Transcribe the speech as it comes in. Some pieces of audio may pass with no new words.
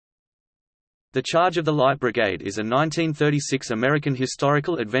The Charge of the Light Brigade is a 1936 American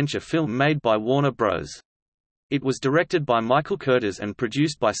historical adventure film made by Warner Bros. It was directed by Michael Curtiz and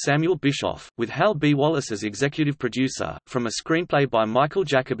produced by Samuel Bischoff, with Hal B. Wallace as executive producer, from a screenplay by Michael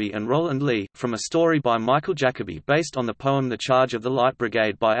Jacoby and Roland Lee, from a story by Michael Jacoby based on the poem The Charge of the Light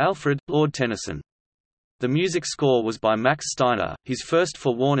Brigade by Alfred, Lord Tennyson. The music score was by Max Steiner, his first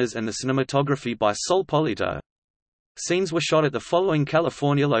for Warner's, and the cinematography by Sol Polito. Scenes were shot at the following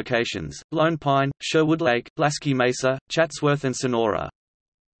California locations: Lone Pine, Sherwood Lake, Lasky Mesa, Chatsworth and Sonora.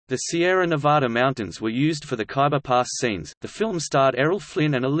 The Sierra Nevada mountains were used for the Khyber Pass scenes. The film starred Errol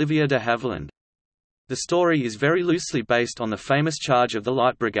Flynn and Olivia de Havilland. The story is very loosely based on the famous Charge of the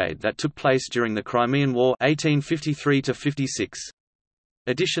Light Brigade that took place during the Crimean War 1853–56.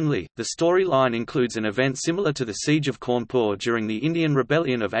 Additionally, the storyline includes an event similar to the Siege of Cawnpore during the Indian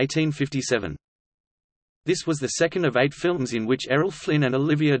Rebellion of 1857. This was the second of 8 films in which Errol Flynn and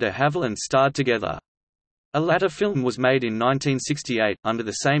Olivia de Havilland starred together. A latter film was made in 1968, under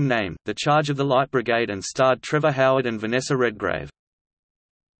the same name, The Charge of the Light Brigade, and starred Trevor Howard and Vanessa Redgrave.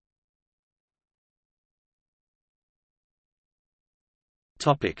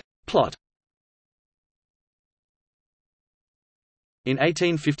 Plot. In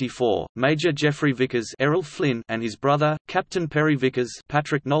 1854, Major Geoffrey Vickers Errol Flynn and his brother, Captain Perry Vickers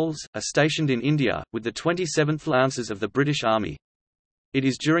Patrick Knowles, are stationed in India, with the 27th Lancers of the British Army. It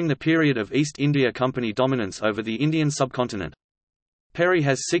is during the period of East India Company dominance over the Indian subcontinent. Perry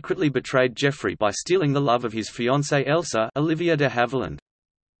has secretly betrayed Geoffrey by stealing the love of his fiancée Elsa, Olivia de Havilland.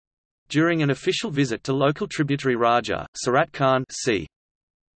 During an official visit to local tributary Raja, Surat Khan c.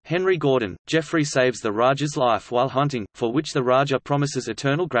 Henry Gordon, Geoffrey saves the Raja's life while hunting, for which the Raja promises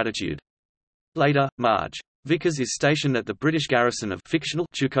eternal gratitude. Later, Marge. Vickers is stationed at the British garrison of fictional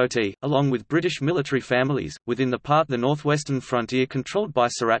Chukoti, along with British military families, within the northwestern frontier controlled by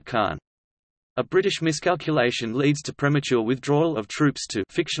Surat Khan. A British miscalculation leads to premature withdrawal of troops to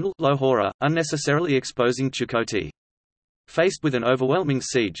fictional Lahore, unnecessarily exposing Chukoti. Faced with an overwhelming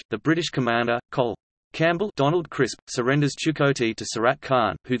siege, the British commander, Col. Campbell Donald Crisp, surrenders Chukoti to Surat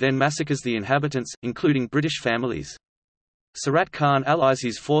Khan, who then massacres the inhabitants, including British families. Surat Khan allies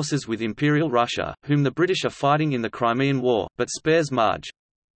his forces with Imperial Russia, whom the British are fighting in the Crimean War, but spares Marge,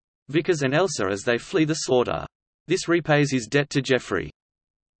 Vickers and Elsa as they flee the slaughter. This repays his debt to Geoffrey.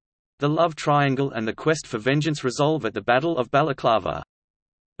 The love triangle and the quest for vengeance resolve at the Battle of Balaclava.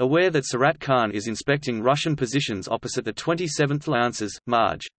 Aware that Surat Khan is inspecting Russian positions opposite the 27th Lancers,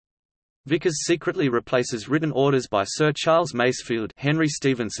 Marge. Vickers secretly replaces written orders by Sir Charles Masefield Henry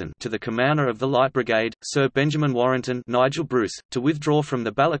Stevenson to the commander of the Light Brigade, Sir Benjamin Warrington Nigel Bruce, to withdraw from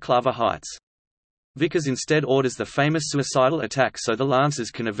the Balaclava Heights. Vickers instead orders the famous suicidal attack so the Lancers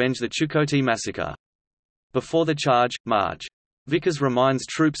can avenge the Chukoti massacre. Before the charge, Marge. Vickers reminds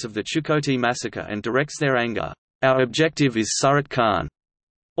troops of the Chukoti massacre and directs their anger. "Our objective is Surat Khan."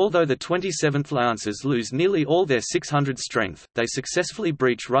 Although the 27th Lancers lose nearly all their 600 strength, they successfully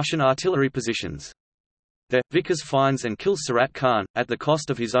breach Russian artillery positions. There, Vickers finds and kills Surat Khan, at the cost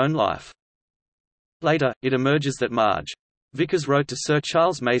of his own life. Later, it emerges that Marge. Vickers wrote to Sir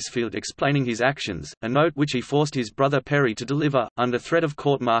Charles Masefield explaining his actions, a note which he forced his brother Perry to deliver, under threat of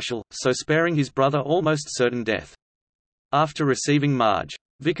court-martial, so sparing his brother almost certain death. After receiving Marge.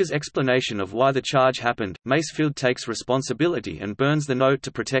 Vickers' explanation of why the charge happened, Masefield takes responsibility and burns the note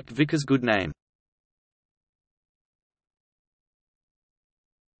to protect Vickers' good name.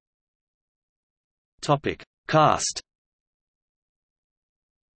 Cast.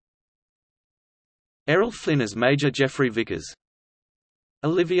 Errol Flynn as Major Geoffrey Vickers,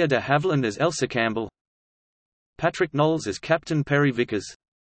 Olivia de Havilland as Elsa Campbell, Patrick Knowles as Captain Perry Vickers,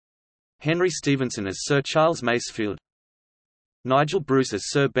 Henry Stevenson as Sir Charles Masefield, Nigel Bruce as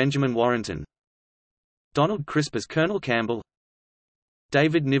Sir Benjamin Warrington, Donald Crisp as Colonel Campbell,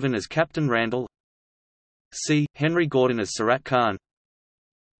 David Niven as Captain Randall, C. Henry Gordon as Surat Khan,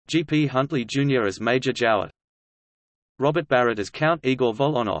 G. P. Huntley Jr. as Major Jowett, Robert Barrett as Count Igor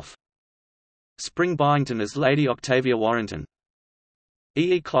Volonov, Spring Byington as Lady Octavia Warrington,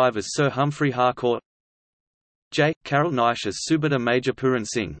 E. E. Clive as Sir Humphrey Harcourt, J. Carol Naish as Subedar Major Puran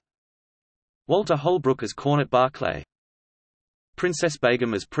Singh, Walter Holbrook as Cornet Barclay, Princess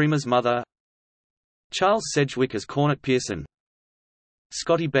Begum as Prima's mother, Charles Sedgwick as Cornet Pearson,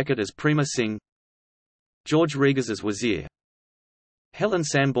 Scotty Beckett as Prima Singh, George Regas as Wazir, Helen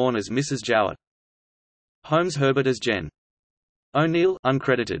Sanborn as Mrs. Jowett, Holmes Herbert as Jen O'Neill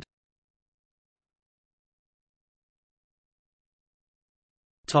uncredited.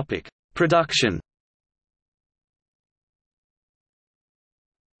 Production.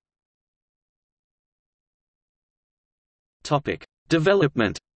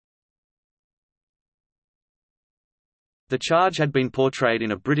 Development. The charge had been portrayed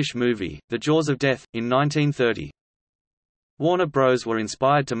in a British movie, The Jaws of Death, in 1930. Warner Bros. Were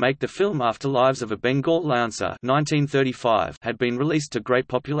inspired to make the film after Lives of a Bengal Lancer 1935 had been released to great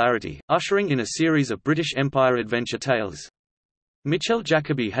popularity, ushering in a series of British Empire adventure tales. Mitchell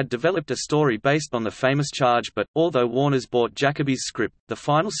Jacobi had developed a story based on the famous charge but, although Warner's bought Jacobi's script, the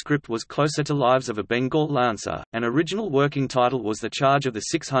final script was closer to Lives of a Bengal Lancer. An original working title was The Charge of the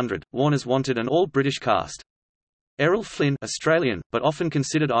 600. Warner's wanted an all-British cast. Errol Flynn, Australian, but often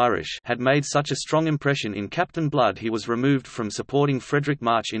considered Irish, had made such a strong impression in Captain Blood he was removed from supporting Frederick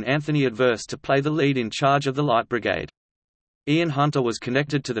March in Anthony Adverse to play the lead in Charge of the Light Brigade. Ian Hunter was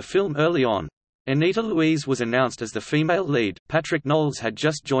connected to the film early on. Anita Louise was announced as the female lead. Patrick Knowles had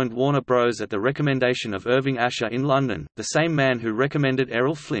just joined Warner Bros. At the recommendation of Irving Asher in London, the same man who recommended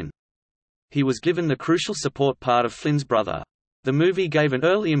Errol Flynn. He was given the crucial support part of Flynn's brother. The movie gave an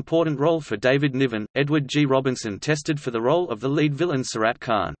early important role for David Niven. Edward G. Robinson tested for the role of the lead villain Surat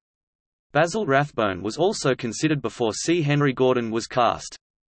Khan. Basil Rathbone was also considered before C. Henry Gordon was cast.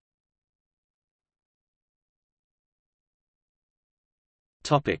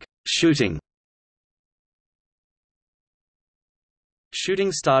 Shooting.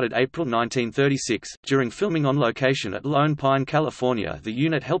 Shooting started April 1936. During filming on location at Lone Pine, California, the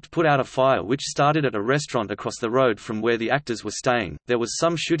unit helped put out a fire which started at a restaurant across the road from where the actors were staying. There was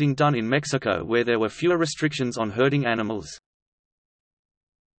some shooting done in Mexico where there were fewer restrictions on herding animals.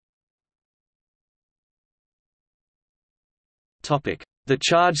 The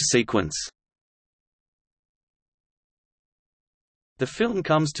charge sequence. The film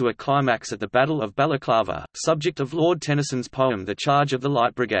comes to a climax at the Battle of Balaclava, subject of Lord Tennyson's poem The Charge of the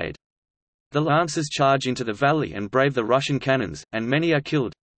Light Brigade. The Lancers charge into the valley and brave the Russian cannons, and many are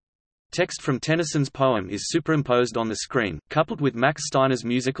killed. Text from Tennyson's poem is superimposed on the screen, coupled with Max Steiner's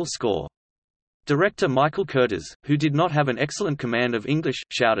musical score. Director Michael Curtiz, who did not have an excellent command of English,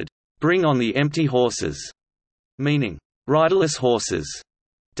 shouted, "Bring on the empty horses," meaning, "riderless horses."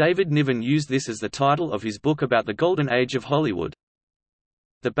 David Niven used this as the title of his book about the Golden Age of Hollywood.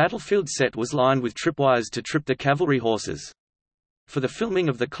 The battlefield set was lined with tripwires to trip the cavalry horses. For the filming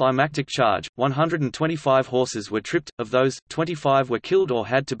of the climactic charge, 125 horses were tripped. Of those, 25 were killed or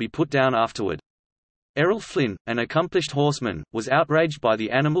had to be put down afterward. Errol Flynn, an accomplished horseman, was outraged by the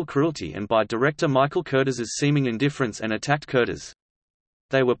animal cruelty and by director Michael Curtiz's seeming indifference and attacked Curtiz.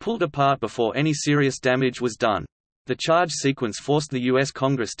 They were pulled apart before any serious damage was done. The charge sequence forced the U.S.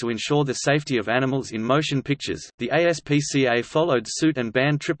 Congress to ensure the safety of animals in motion pictures. The ASPCA followed suit and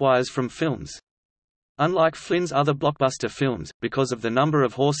banned tripwires from films. Unlike Flynn's other blockbuster films, because of the number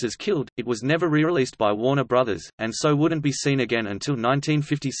of horses killed, it was never re-released by Warner Brothers, and so wouldn't be seen again until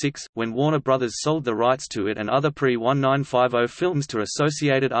 1956, when Warner Brothers sold the rights to it and other pre-1950 films to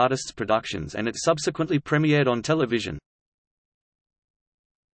Associated Artists Productions, and it subsequently premiered on television.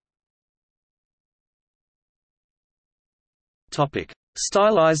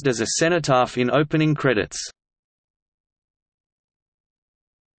 Stylized as a cenotaph in opening credits.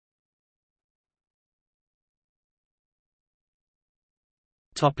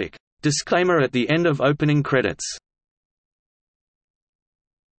 Disclaimer at the end of opening credits.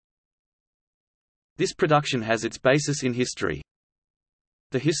 This production has its basis in history.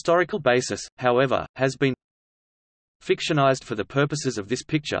 The historical basis, however, has been fictionized for the purposes of this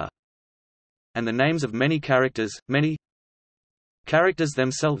picture, and the names of many characters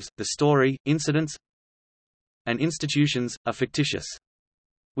themselves, the story, incidents, and institutions, are fictitious.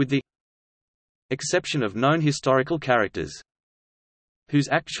 With the exception of known historical characters, whose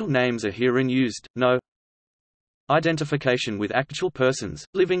actual names are herein used, no identification with actual persons,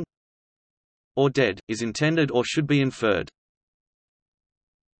 living or dead, is intended or should be inferred.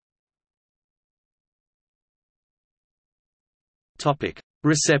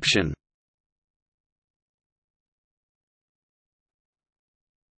 Reception.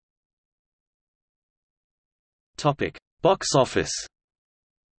 Box office.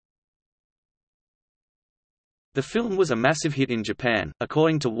 The film was a massive hit in Japan.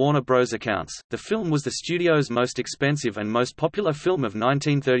 According to Warner Bros. Accounts, the film was the studio's most expensive and most popular film of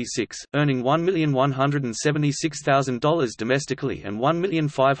 1936, earning $1,176,000 domestically and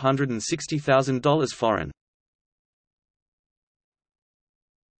 $1,560,000 foreign.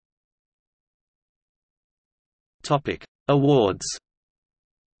 Awards.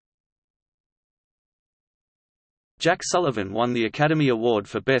 Jack Sullivan won the Academy Award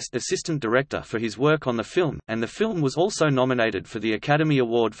for Best Assistant Director for his work on the film, and the film was also nominated for the Academy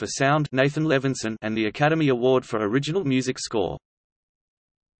Award for Sound Nathan Levinson and the Academy Award for Original Music Score.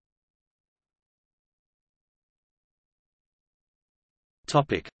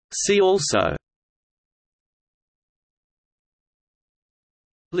 See also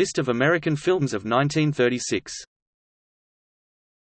List of American films of 1936